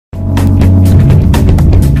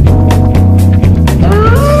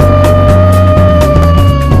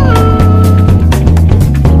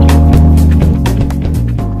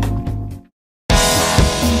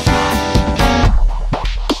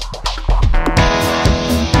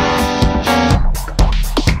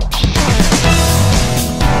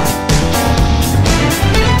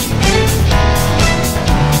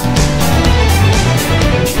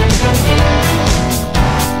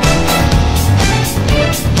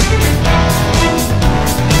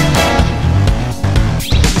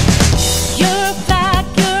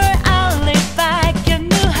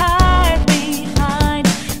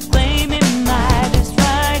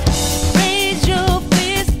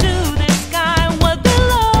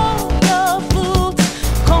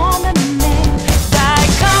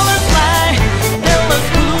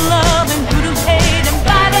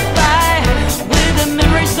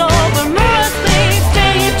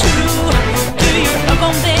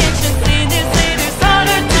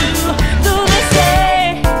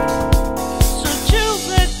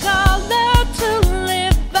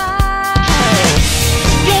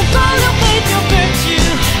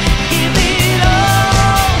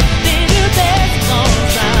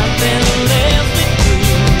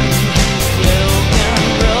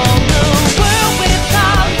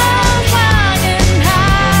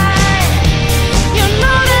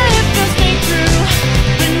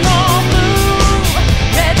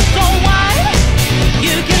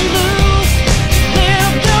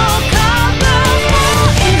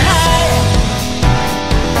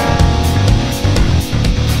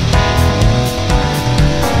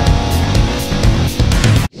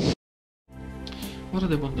Ora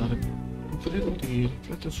devo andare. Prego di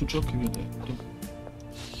riflettere su ciò che vi ho detto.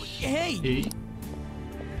 Ehi.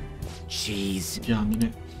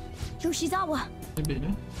 Diamine. Yoshizawa.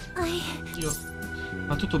 Ebbene? Io...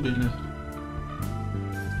 Ma tutto bene?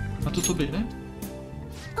 Ma tutto bene?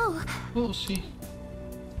 Oh sì.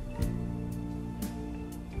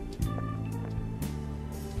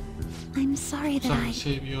 I'm sorry that I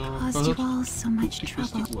caused you all so much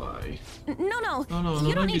trouble. No,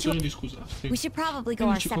 you don't need to. We should probably go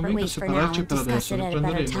our separate ways for now and discuss it at a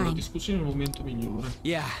better time. Discussione in un momento migliore.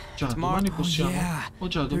 Yeah. Già, domani possiamo. Oh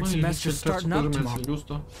già, domani inizia il terzo quadrimestre,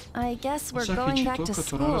 giusto? I guess we're going back to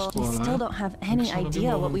school. We still don't have any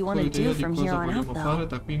idea what we want to do from here on out, though.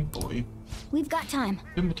 Da qui in poi. We've got time.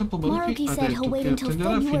 Abbiamo tempo. Maruki said he'll wait until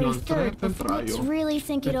February 3rd before let's really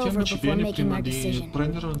think it over before making our decision.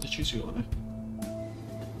 Prendere una decisione.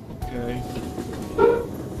 Ok.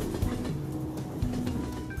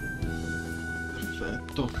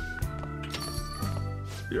 Perfetto.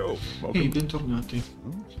 Ehi, bentornati.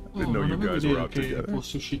 Oh, non avevo idea che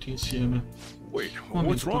fosse usciti insieme.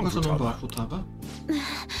 Qualcosa non va, Futaba?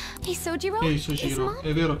 Ehi, Sojiro,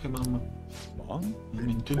 è vero che mamma...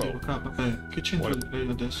 Intendi Okaba? Che c'entra lei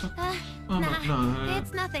adesso? No,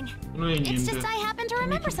 non è niente.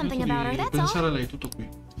 Pensare a lei, tutto qui.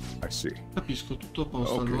 Capisco, tutto a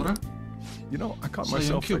posto allora. Sai,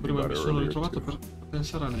 anch'io prima mi sono ritrovato per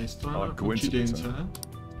pensare a lei, strana coincidenza,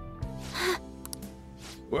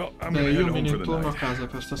 io me ne torno a casa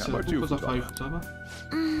per stasera. Tu cosa fai, Futaba?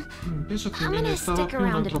 Penso che me ne starò più un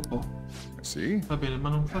altro po'. Va bene, ma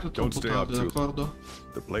non fare troppo tardi, d'accordo?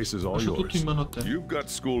 Lascio tutto in mano a te.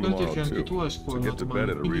 Guardi che anche tu hai scuola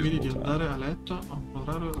domani, quindi vedi di andare a letto a un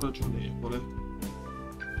orario ragionevole.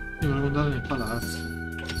 Io volevo andare nei palazzi.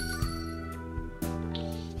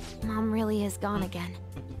 Mom really is gone again.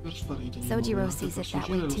 Sojiro sees it that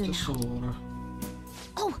way too now.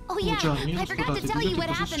 Oh yeah, I forgot to tell you what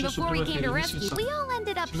happened before we came to rescue. We all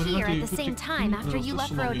ended up here at the same time after you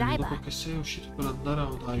left for Odaiba. Perché sei uscito per andare a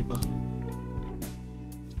Odaiba.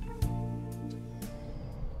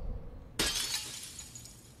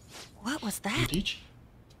 What was that? Dici?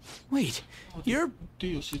 Wait, you're...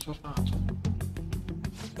 Dio, sei tornato.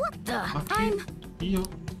 What the? Ma che? Io?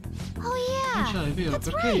 Oh yeah. Già, è vero,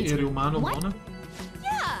 perché eri umano, Mona?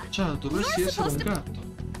 Yeah. Già, dovresti essere un gatto.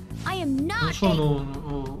 Non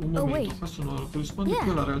sono un momento, questo non corrisponde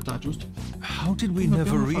più alla realtà, giusto? How did we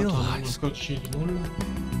never realize?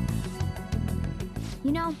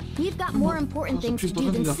 You know, we've got more important things to do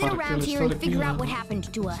than sit around here and figure out what happened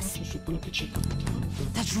to us.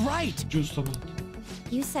 That's right. Giusto.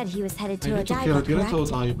 You said he was headed to Odaiba, era diretto a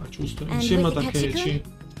correct? Odaiba, giusto? Insieme ad Akechi.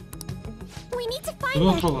 We need to find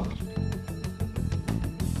Dobbiamo him. trovarlo.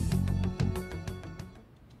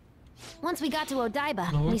 Once we got to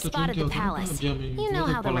Odaiba, we spotted the palace. You know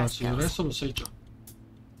how the rest goes. Adesso lo sai già.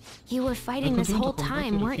 You were fighting this whole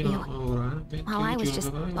time, weren't you? While I was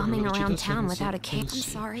just bumming around town without a cape. I'm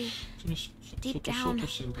sorry. Deep down,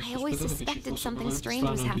 I always suspected something strange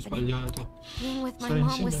was happening. Being with my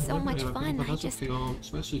mom was so much fun. But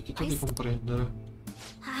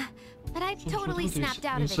I totally snapped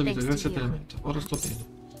out of it thanks to you. Ora sto bene.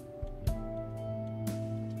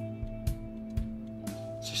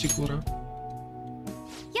 Sei sicura?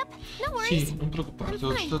 Yep, no worries. Sì, non preoccuparti,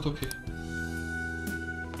 ho stato che...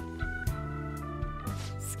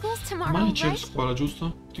 School's tomorrow, Domani c'è right? scuola,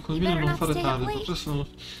 giusto? Ti conviene non fare tardi, potresti non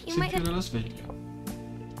sentire la sveglia.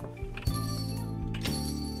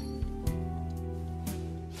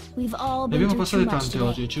 Ne abbiamo passate tante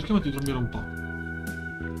oggi, cerchiamo di dormire un po'.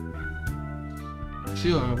 Sì,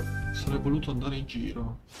 io sarei voluto andare in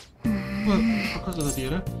giro. Qualcosa da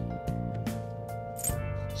dire?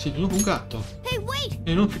 Sì, di nuovo un gatto.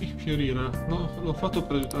 E non fiorire. L'ho fatto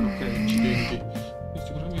per aiutare, ok, incidenti.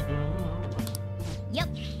 Questi problemi...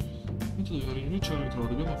 Mentre dove rinunciare al ritrovo,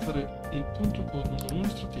 dobbiamo fare il punto con una riunione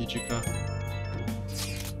strategica.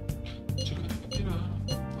 Cercare di capire...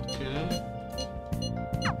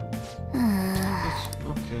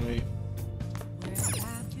 Ok.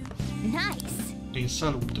 Nice. In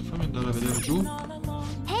salute, fammi andare a vedere giù.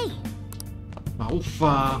 Hey. Ma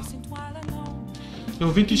uffa!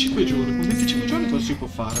 Abbiamo 25 giorni, con 25 giorni cosa si può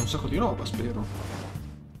fare? Un sacco di roba, spero.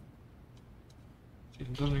 Sì,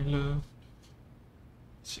 andare nel...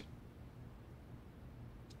 Sì.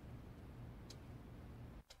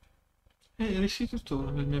 Restituto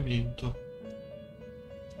nel memento.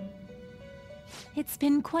 It's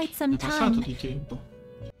been quite some È passato time. di tempo.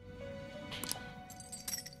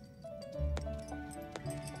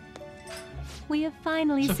 We have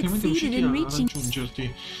finally Siamo finalmente succeeded riusciti in a reaching.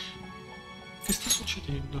 raggiungerti. Che sta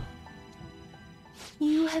succedendo?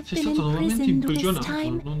 You have been imprisoned this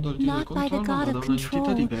time, not by the god of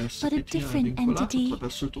control, but a different entity,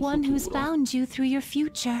 one who's bound you through your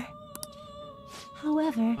future.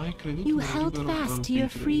 However, you held fast to your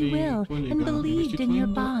free will and believed in your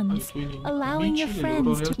bonds, allowing your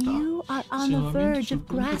friends to... You are on the verge of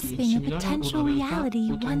grasping a potential reality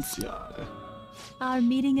you once... Our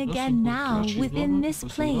meeting again now, within this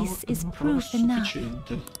place, is proof enough.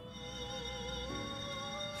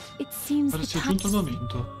 It seems the time...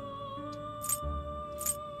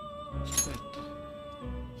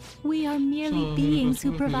 We are merely beings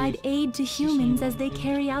who provide aid to humans as they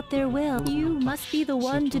carry out their will. You must be the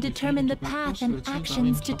one to determine the path and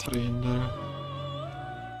actions to take.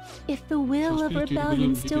 If the will of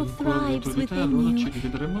rebellion still thrives within you,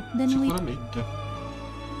 then we...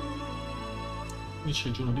 Finisce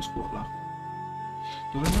il giorno di scuola.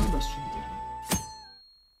 Dovremmo assumere.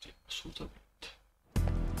 Sì, assolutamente.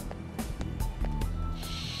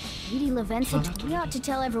 Edie Levensic, we ought to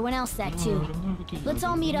tell everyone else that too. Let's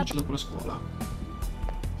all meet up.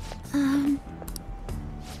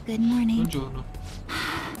 Good morning. Buongiorno.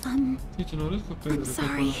 Non riesco a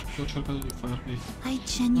credere che ho cercato di farvi.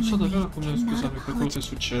 Non so davvero come scusarmi per quello che è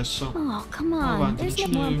successo. Oh, come on. There's no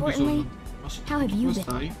more importantly. How have you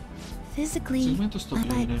been? Physically, but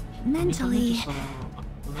mentally,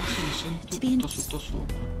 to be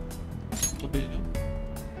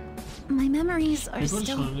my memories are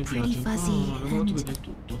still pretty fuzzy, and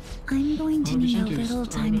I'm going to need a little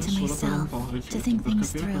time to myself to think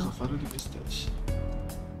things through.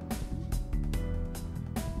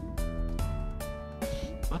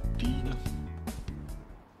 Mattina.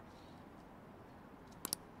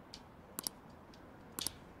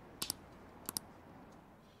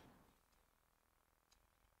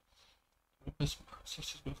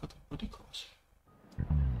 Forse abbiamo fatto un po' di cose.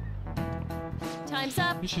 Time's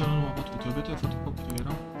up. Dice una nuova battuta, avete fatto un po'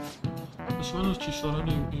 vero? La prossima anno ci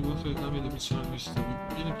saranno i vostri esami di missione all'università.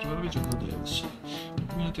 Viene preparare il giorno adesso.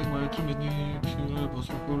 Combinate guai 3 mesi di finire il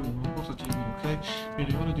vostro problema. Non portate in meno, ok?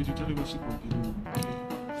 Viene ora di ritardare i vostri compiti.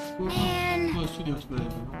 Ok. Poi studiate bene,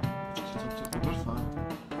 no? C'è senza tempo per fare.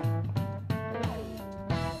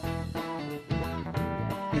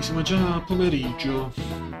 E siamo già a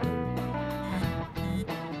pomeriggio.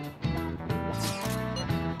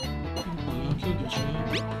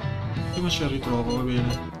 Prima ci ritrovo, va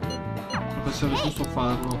bene. Potrebbe essere giusto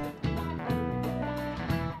farlo.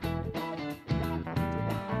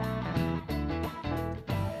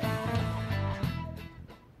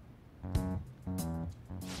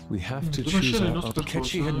 We have to choose our...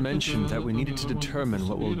 Ketchy had mentioned that we needed to determine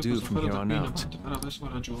what we'll do from here on out.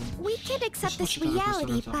 We could accept this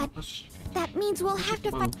reality, but that means we'll have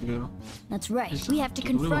to fight. That's right. We have to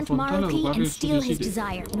confront Maruki and steal his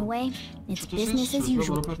desire. In a way, it's business as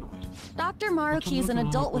usual. Dr. Maruki is an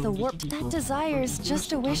adult with a warp. That desire is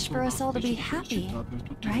just a wish for us all to be happy,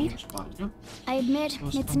 right? I admit,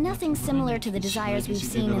 it's nothing similar to the desires we've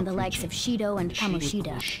seen in the likes of Shido and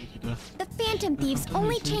Kamoshida. The Phantom Thieves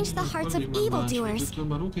only change the hearts of evildoers.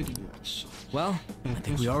 Well, I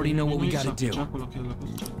think we already know what we gotta do.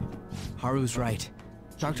 Haru's right.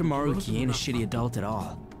 Dr. Maruki ain't a shitty adult at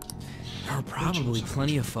all. There are probably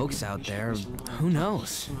plenty of folks out there, who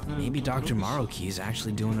knows? Maybe Dr. Maruki is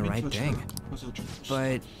actually doing the right thing.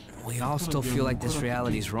 But we all still feel like this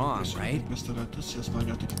reality's wrong, right?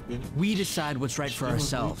 We decide what's right for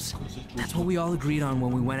ourselves. That's what we all agreed on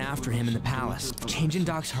when we went after him in the palace. Changing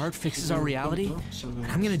Doc's heart fixes our reality,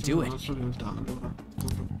 and I'm gonna do it.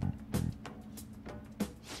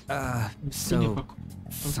 So...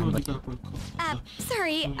 somebody...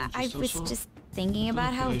 sorry, I was just thinking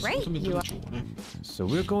about how right you are. So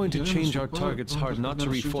we're going to change our target's heart not to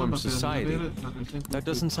reform society. That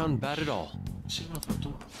doesn't sound bad at all.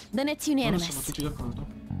 Then it's unanimous.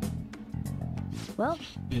 Well,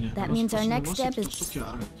 that means our next step is...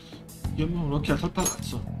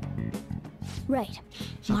 Right.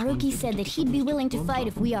 Maruki said that he'd be willing to fight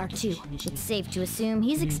if we are too. It's safe to assume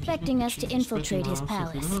he's expecting us to infiltrate his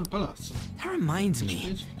palace. That reminds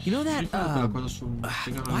me. You know that,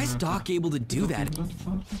 why is Doc able to do that?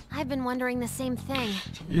 I've been wondering the same thing.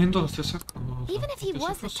 Even if he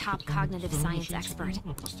was a top cognitive science expert.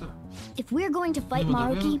 If we're going to fight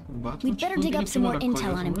Maruki, we'd better dig up some more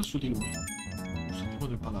intel on him.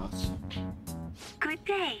 Good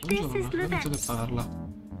day, this is Levent.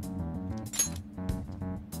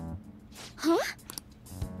 Huh?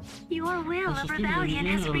 Your will of rebellion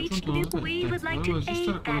has reached new. We would like to aid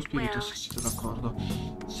that will.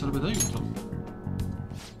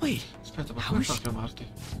 Wait, aspetta, ma come fa a chiamarti?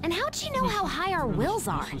 And how'd she know how high our wills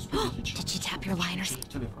are? Did she tap your liners?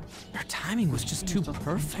 her timing was just too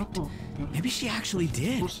perfect. Maybe she actually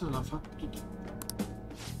did. Forse l'ha fatto tutto.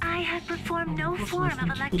 I have performed no form of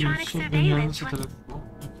electronic surveillance.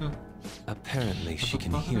 Apparently, she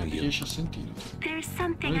can hear you. There's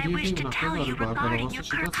something I wish to tell you regarding your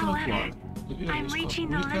group, however. I'm reaching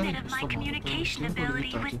the limit of my communication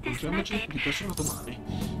ability with this method.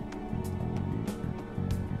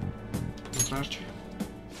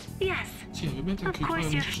 Yes. Of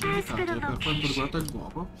course, you're fast for the location.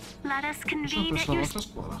 Let us convene at your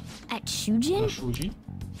At Shujin?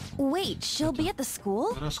 Wait, she'll be at the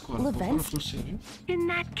school? Events? In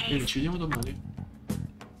that case,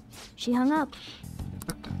 She hung up.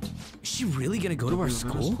 Is she really gonna go to our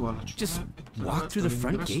school? Just walk through the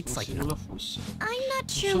front gates like no... I'm not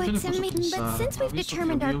sure what's in me, but since we've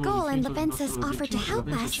determined our goal and Levenza's offered to help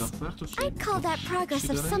us, I'd call that progress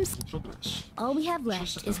of some sort. All we have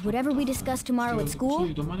left is whatever we discuss tomorrow at school,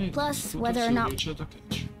 plus whether or not...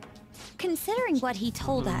 Considering what he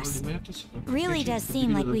told us, really does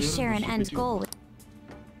seem like we share an end goal.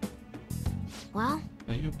 Well,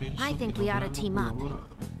 I think we ought to team up.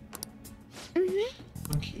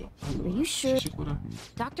 Are you sure?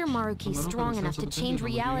 Dr. Maruki's strong enough to change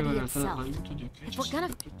reality itself. If we're gonna...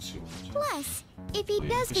 Plus, if he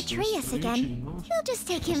does betray us again, we'll just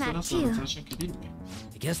take him out too.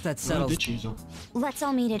 I guess that settles... Let's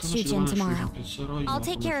all meet at Shujin tomorrow. I'll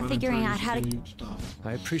take care of figuring out how to...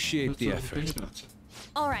 I appreciate the effort.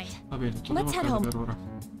 Alright, let's head home.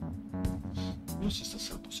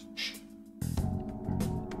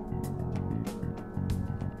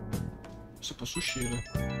 Se posso uscire.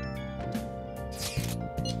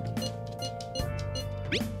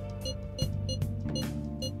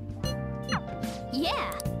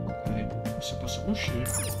 Yeah. Ok, se posso uscire.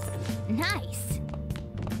 Nice.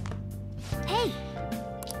 Hey.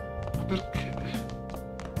 Ma perché?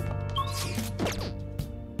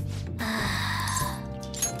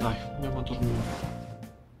 Dai, andiamo a dormire.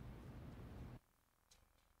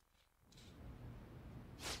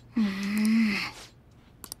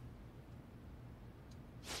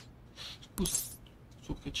 Scusa,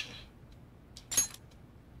 su che c'è?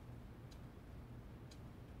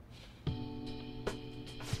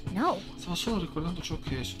 No. Stavo solo ricordando ciò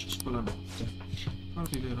che è successo quella notte.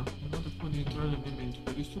 Guardi, vero, non vado poi di entrare nel mio mente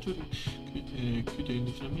per distruggere e chiudere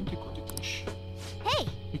indefinitamente Codice. Hey!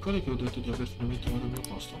 Ricordi che ho detto di aver finalmente trovato il mio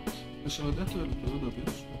posto? E se l'ho detto lo trovo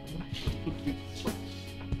davvero su tutti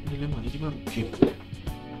nelle mani di Maruki.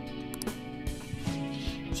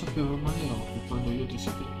 Lo sapevo ormai a occhio quando io dissi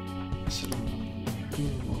che essere umano. La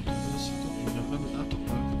prima volta che sito che mi avrebbe dato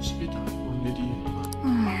qualche possibilità con le die,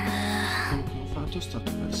 ma quello che ho fatto è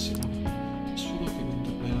stato pessimo. Solo che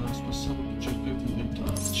mentre spassavo per cercare di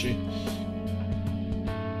diventarci.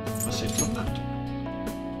 Ma sei tornato?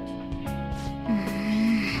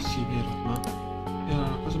 Sì, vero, ma era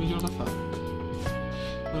la cosa migliore da fare.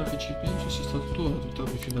 Ora che ci penso, sei stato tu a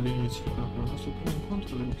aiutarmi fino all'inizio, però per il nostro primo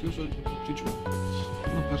incontro avevo chiuso gli incontri giorni.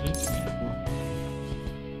 Non per niente più buono.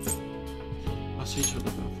 Ma sei già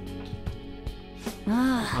davvero forte.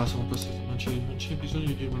 Ah, sono passato, non c'è bisogno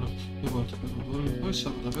di dirmelo 2 volte per favore, poi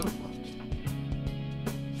sarò davvero forte.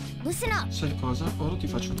 Listen up. Sai cosa? Ora ti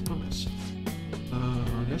faccio una promessa.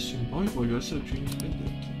 Adesso in poi voglio essere più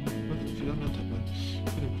indipendente. Voglio fidarmi a te per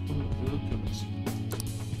come lo vedo più adesso.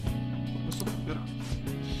 Ma questo cambierà.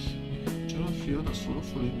 Ce l'ho filo da solo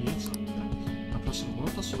sulle mie zampe. La prossima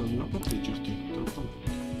volta sono io a proteggerti. Te lo prometto.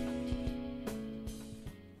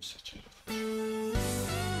 Se ce la faccio.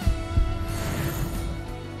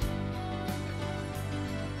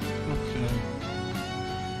 Ok.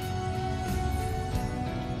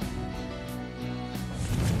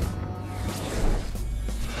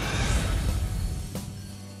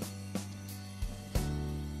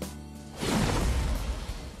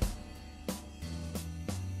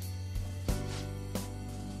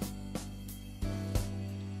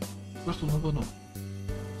 Questo nuovo no.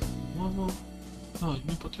 Nuovo... No, il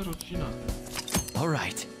mio potere originale.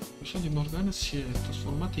 Alright. La versione di Morgana si è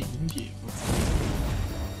trasformata in indietro.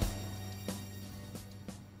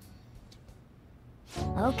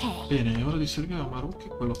 Ok. Bene, è ora di servire a Maruki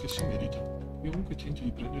quello che si merita. Chiunque tenti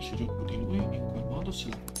di prendersi gioco di lui, in quel modo se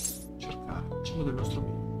la può cercare. Facciamo del nostro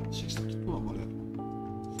meglio. Sei stato tu a volerlo.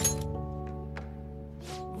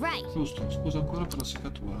 Right. Giusto, scusa ancora per la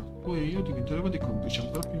seccatura. Tu e io diventeremo dei complici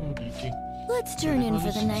ancora più uniti. Let's turn in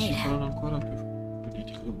for the Si night. faranno ancora più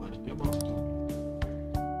uniti che domani. Abbiamo letto.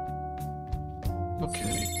 Ok.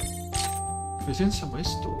 Presenza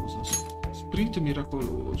maestosa. Sprint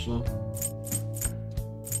miracoloso.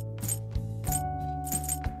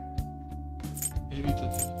 di vita.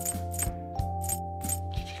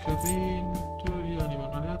 Modifica vento, rianima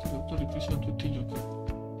un alleato che ottiene ripristino tutti gli occhi.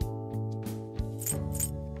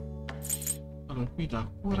 Allora, qui dà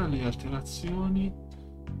cura le alterazioni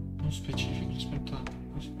non specifiche rispetto a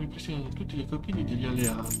ripristinando tutti gli HP degli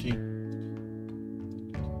alleati.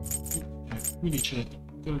 Qui dice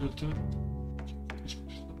cura le alterazioni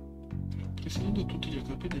ripristinando tutti gli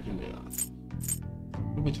HP degli alleati.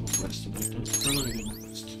 Noi mettiamo questo, allora vediamo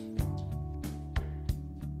questo.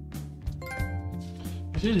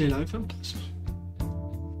 Vedete le live fantasma.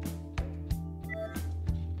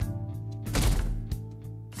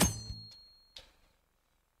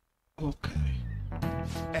 Ok.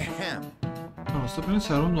 No, sto per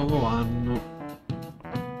iniziare un nuovo anno.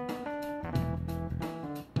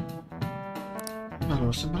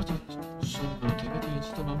 Allora, sembrate avete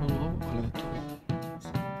iniziato un anno nuovo a letto.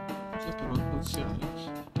 Se però il potenziale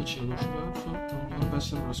vicino allo sciolazzo non dovrebbe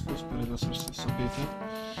essere una scusa per rilassarsi, sapete?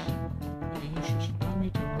 E io ci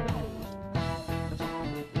tramite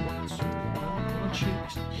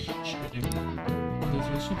ci vediamo le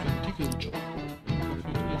definizioni più antiche del gioco.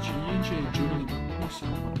 Le ciliegie e il giorno di bambini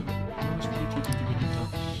saranno per spiriti di divinità.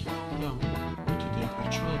 Abbiamo molte idee,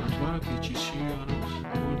 perciò è naturale che ci siano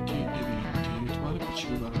molti eventi. Il rituale per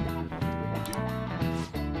celebrare molti.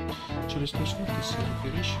 C'è l'espressione che si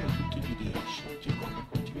riferisce a tutti gli dei scelti come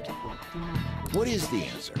attività qualcuno. What is the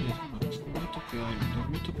answer? Scommetto che hai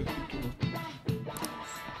dormito per tutto lo...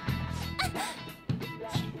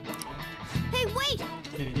 Hey, wait!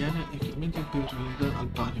 Viene e chiaramente per al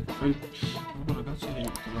panico. Fai il nuovo ragazzo e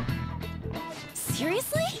aiutala.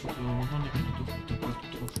 Seriously? Non ho nemmeno dovuto per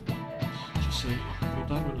tutto. Ci sei. Puoi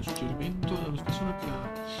darmi uno suggerimento? È un'espressione che ha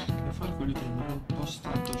a fare con l'idea, ma è un po'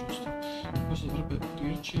 stretta, giusto? Questo dovrebbe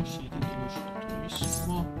dirci se l'idea dello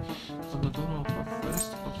turismo, quando adorano fa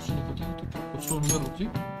festa, quando sono contenti, sono numerosi.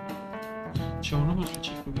 C'è un nome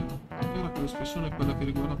specifico, vero? Ora quell'espressione è quella che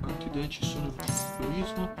riguarda quanti dei ci sono nel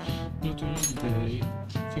turismo, milioni di dei.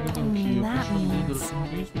 Figurati anch'io, faccio l'idea del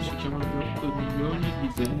turismo, si chiamano milioni di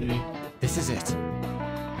dei. This is it.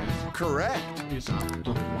 Correct.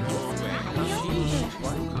 Esatto.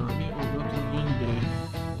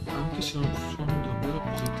 Anche se non sono davvero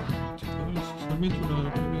così tanti. Però essenzialmente una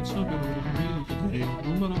rappresentazione per un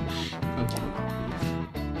numero calcolabile.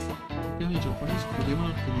 I giapponesi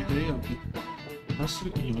credevano che gli dei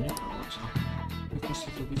abitassero in ogni cosa. E questa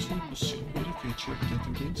tradizione è possibile che certe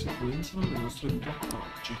tendenze influenzano le nostre vite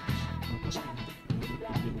oggi. Ma questo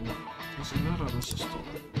dobbiamo insegnare la nostra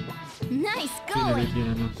storia. Nice Viene going! le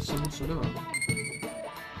iene, siamo sollevati.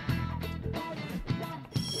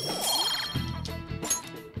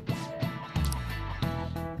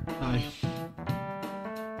 Dai.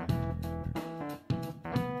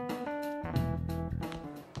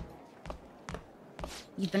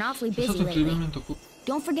 You've been awfully busy lately.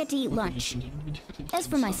 Don't forget to eat lunch. As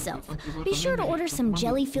for myself, be sure to order some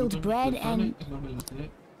jelly-filled bread and...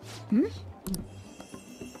 Hmm?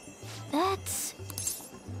 That's...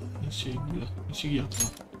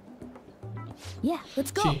 Yeah,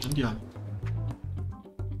 let's go. Sì, andiamo.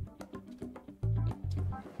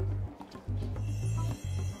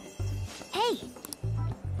 Hey!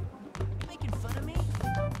 Making fun of me?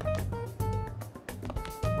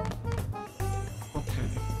 Ok.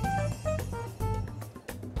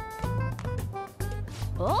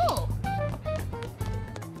 Oh!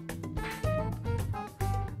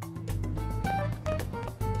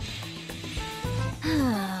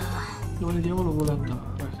 Dove il diavolo vuole andare?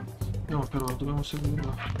 No, però dobbiamo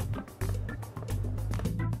seguirla.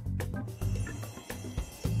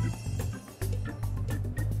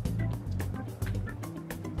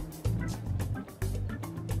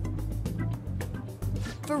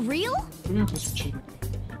 For real? Vediamo cosa succede.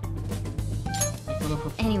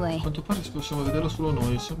 Anyway. A quanto pare possiamo vederlo solo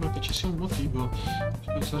noi. Sembra che ci sia un motivo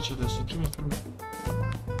per pensarci adesso. Prima per me.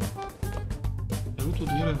 È voluto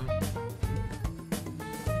dire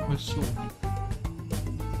come sogno.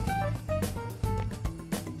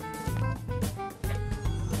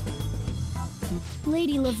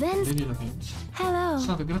 Lady Lavenz. Lady Lavenz. Hello.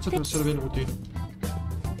 Salve, grazie per essere venuti.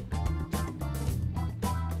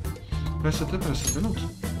 Grazie a te per essere venuto.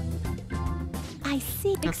 I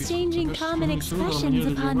see exchanging common expressions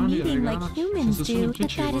upon meeting like humans do, but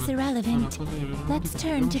that is irrelevant. Let's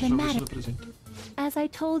turn to the matter. As I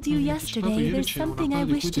told you yesterday, there's something I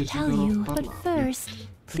wish to tell you, but first,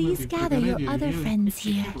 Please gather your other friends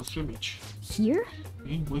here. Here?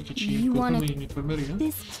 You wanna...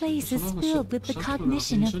 This place is filled with the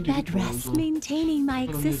cognition of bed rest. Maintaining my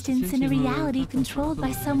existence in a reality controlled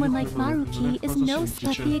by someone like Maruki is no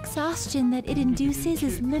but the exhaustion that it induces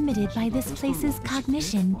is limited by this place's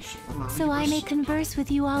cognition. So I may converse with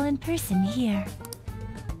you all in person here.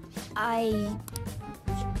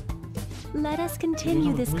 Let us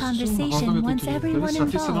continue this conversation once everyone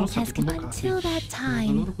involved has come. Until that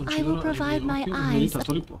time, I will provide my eyes.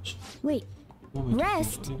 Wait,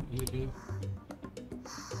 rest?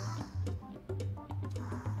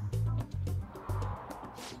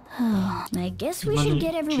 I guess we should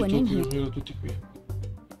get everyone in here.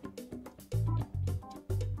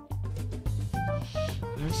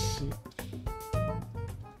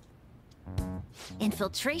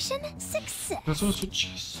 Infiltration success.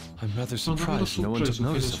 I'm rather surprised no one took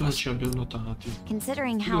notice of us.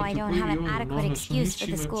 Considering how I don't have an adequate excuse for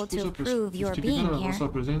the school to approve your being here,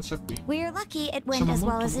 we're lucky it went as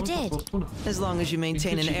well as it did. As long as you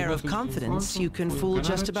maintain an air of confidence, you can fool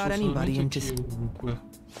just about anybody into...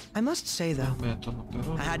 I must say, though,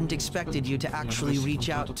 I hadn't expected you to actually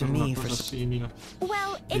reach out to me for...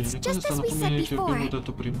 Well, it's just as we said before.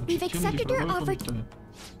 We've accepted your offer.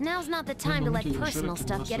 Now's not the time to let personal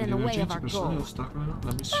stuff get in the way of our goal.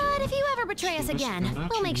 But if you ever betray us again,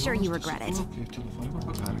 we'll make sure you regret it.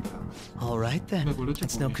 All right, then.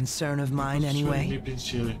 It's no concern of mine anyway.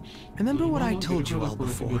 Remember what I told you all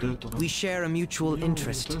before. We share a mutual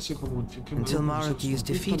interest. Until Maruki is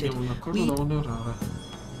defeated, we...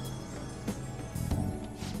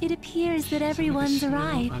 It appears that everyone's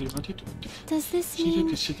arrived. Does this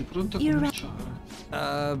mean you're right?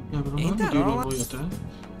 Ain't that all?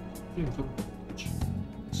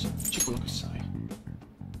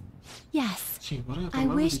 Yes. I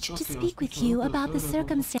wished to speak with you about the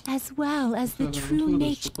circumstance as well as the true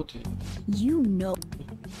nature. You know.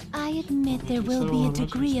 I admit there will be a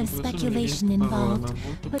degree of speculation involved,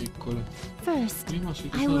 but first,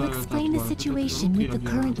 I will explain the situation with the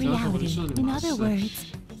current reality. In other words,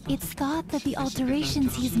 it's thought that the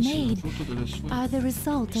alterations he's made are the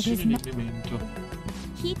result of his...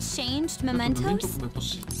 He changed mementos?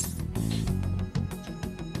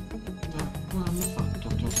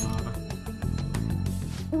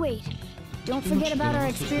 Wait, don't forget about our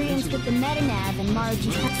experience with the meta-nav and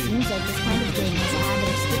Maruki's... Seems like this kind of thing has a habit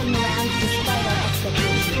of sticking around despite our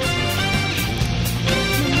expectations.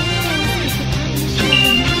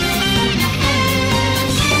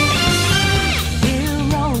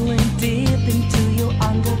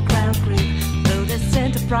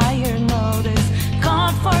 Prior notice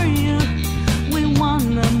called for you. We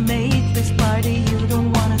wanna make this party you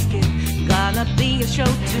don't wanna skip. Gonna be a show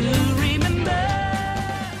to